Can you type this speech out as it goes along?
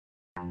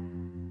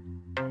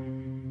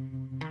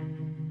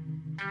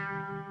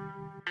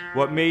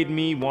What made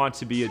me want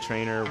to be a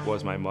trainer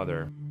was my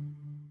mother.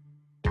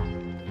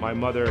 My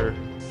mother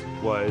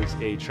was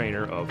a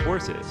trainer of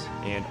horses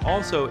and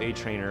also a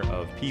trainer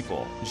of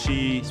people.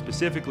 She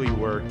specifically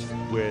worked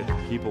with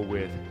people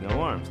with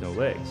no arms, no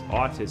legs,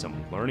 autism,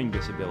 learning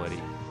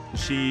disability.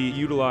 She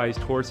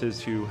utilized horses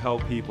to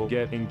help people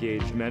get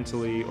engaged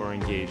mentally or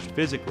engaged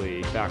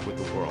physically back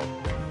with the world.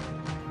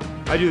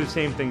 I do the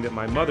same thing that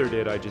my mother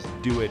did, I just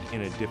do it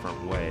in a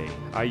different way.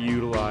 I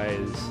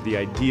utilize the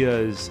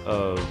ideas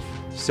of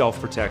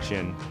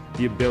self-protection,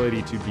 the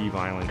ability to be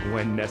violent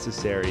when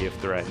necessary if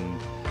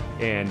threatened,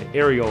 and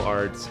aerial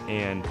arts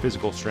and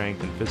physical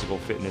strength and physical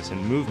fitness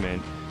and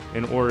movement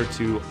in order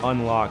to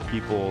unlock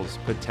people's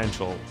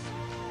potential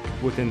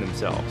within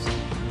themselves.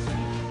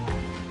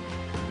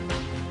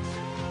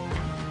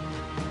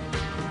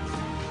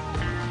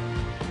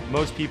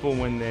 Most people,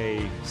 when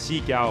they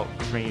seek out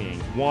training,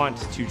 want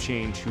to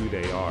change who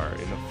they are,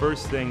 and the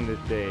first thing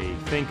that they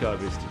think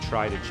of is to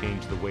try to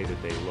change the way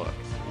that they look.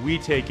 We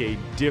take a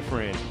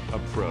different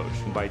approach.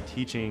 By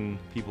teaching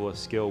people a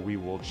skill, we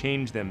will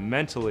change them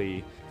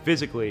mentally,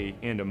 physically,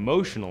 and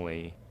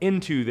emotionally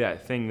into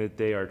that thing that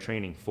they are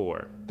training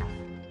for.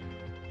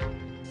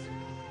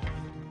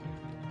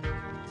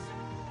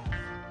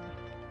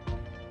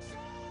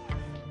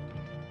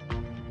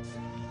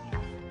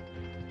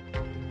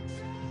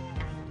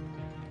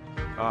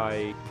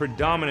 I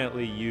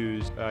predominantly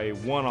use a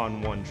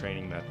one-on-one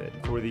training method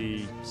for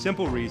the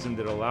simple reason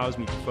that it allows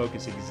me to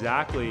focus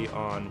exactly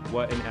on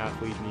what an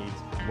athlete needs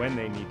when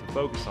they need to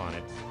focus on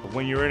it. But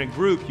when you're in a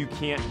group, you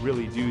can't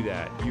really do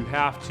that. You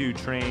have to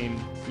train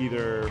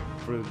either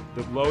for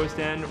the lowest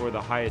end or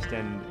the highest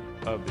end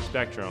of the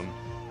spectrum,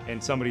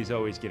 and somebody's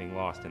always getting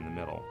lost in the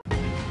middle.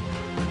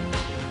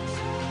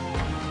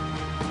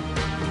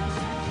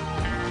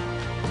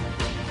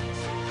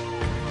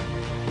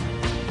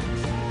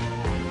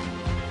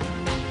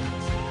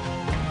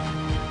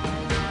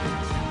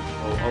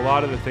 A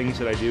lot of the things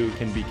that I do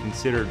can be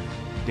considered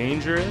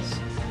dangerous,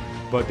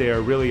 but they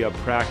are really a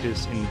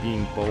practice in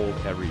being bold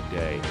every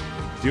day.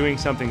 Doing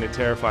something that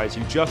terrifies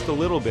you just a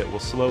little bit will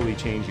slowly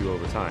change you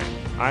over time.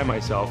 I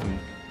myself am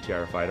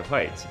terrified of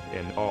heights,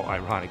 in all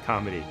ironic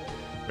comedy,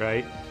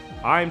 right?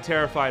 I'm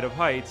terrified of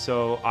heights,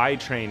 so I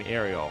train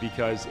aerial,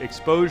 because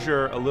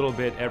exposure a little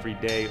bit every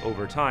day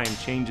over time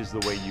changes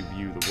the way you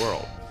view the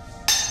world.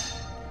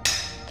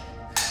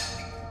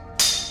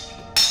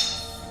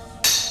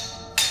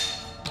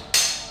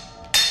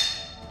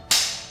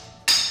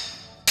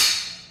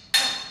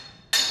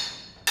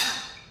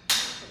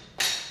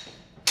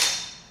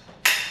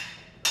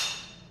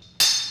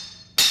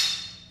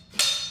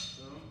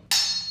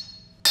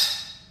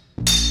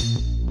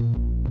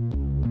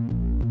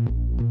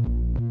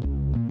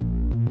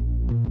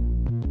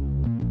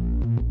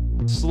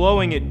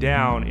 Slowing it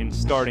down and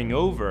starting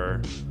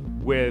over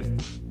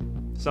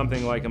with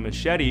something like a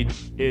machete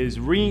is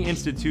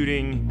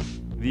reinstituting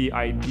the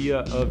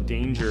idea of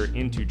danger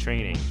into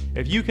training.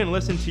 If you can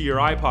listen to your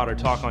iPod or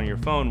talk on your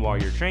phone while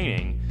you're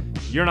training,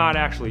 you're not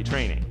actually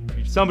training.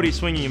 If somebody's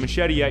swinging a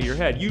machete at your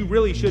head, you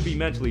really should be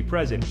mentally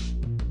present.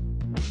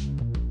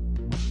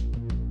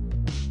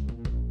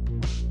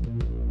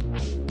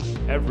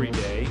 Every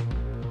day,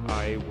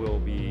 I will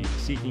be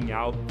seeking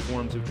out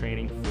forms of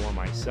training for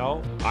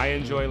myself. I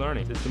enjoy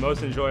learning. It's the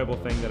most enjoyable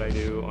thing that I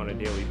do on a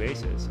daily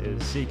basis,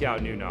 is seek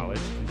out new knowledge,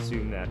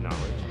 consume that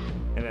knowledge,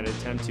 and then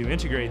attempt to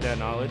integrate that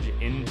knowledge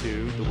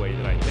into the way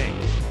that I think.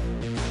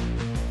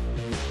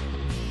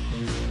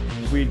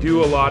 We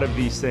do a lot of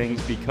these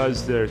things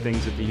because they're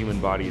things that the human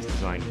body is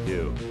designed to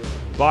do.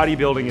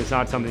 Bodybuilding is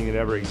not something that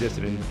ever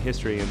existed in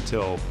history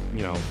until,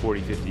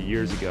 40, 50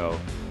 years ago.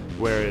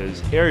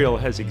 Whereas aerial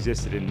has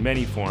existed in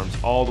many forms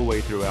all the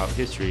way throughout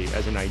history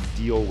as an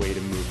ideal way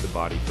to move the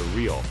body for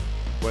real.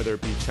 Whether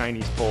it be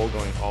Chinese pole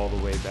going all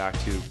the way back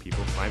to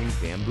people climbing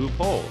bamboo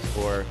poles,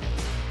 or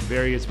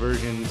various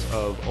versions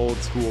of old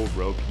school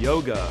rope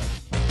yoga.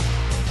 So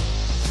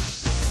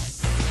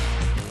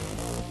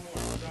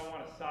I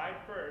want to side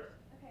first.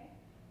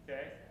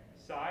 Okay.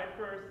 Side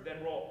first,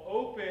 then roll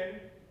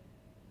open.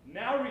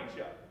 Now reach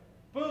up.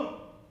 Boom.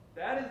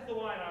 That is the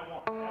line I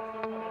want. That's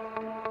the one that's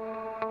for you.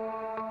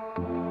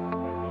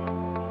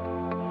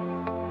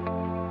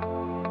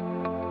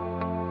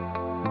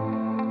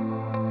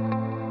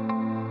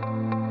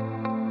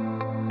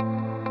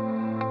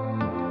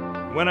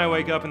 When I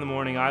wake up in the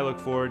morning, I look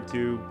forward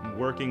to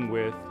working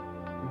with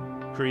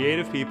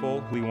creative people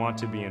who want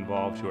to be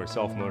involved, who are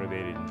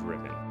self-motivated and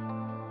driven.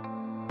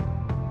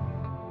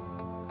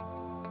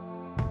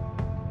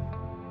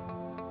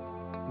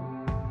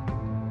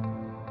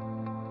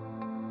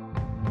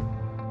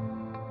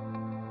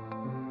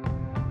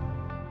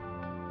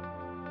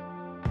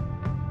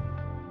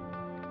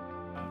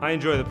 I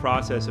enjoy the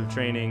process of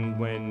training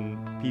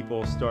when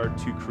people start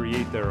to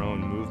create their own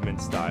movement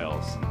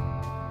styles.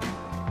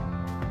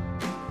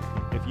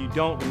 If you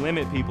don't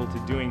limit people to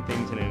doing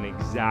things in an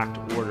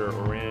exact order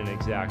or in an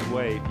exact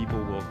way,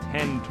 people will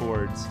tend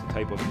towards the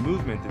type of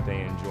movement that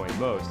they enjoy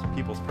most.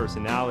 People's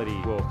personality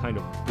will kind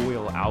of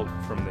boil out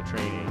from the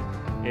training.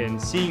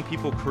 And seeing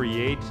people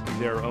create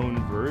their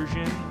own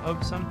version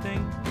of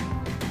something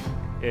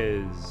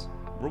is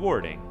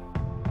rewarding.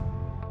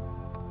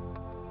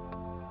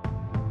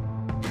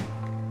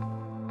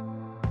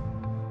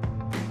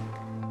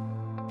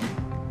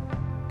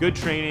 Good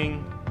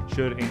training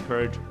should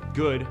encourage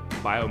good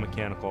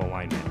biomechanical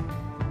alignment.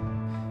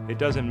 It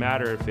doesn't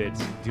matter if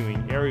it's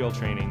doing aerial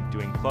training,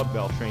 doing club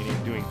bell training,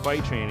 doing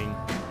fight training,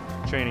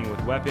 training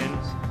with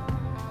weapons.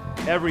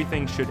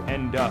 Everything should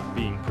end up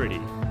being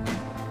pretty.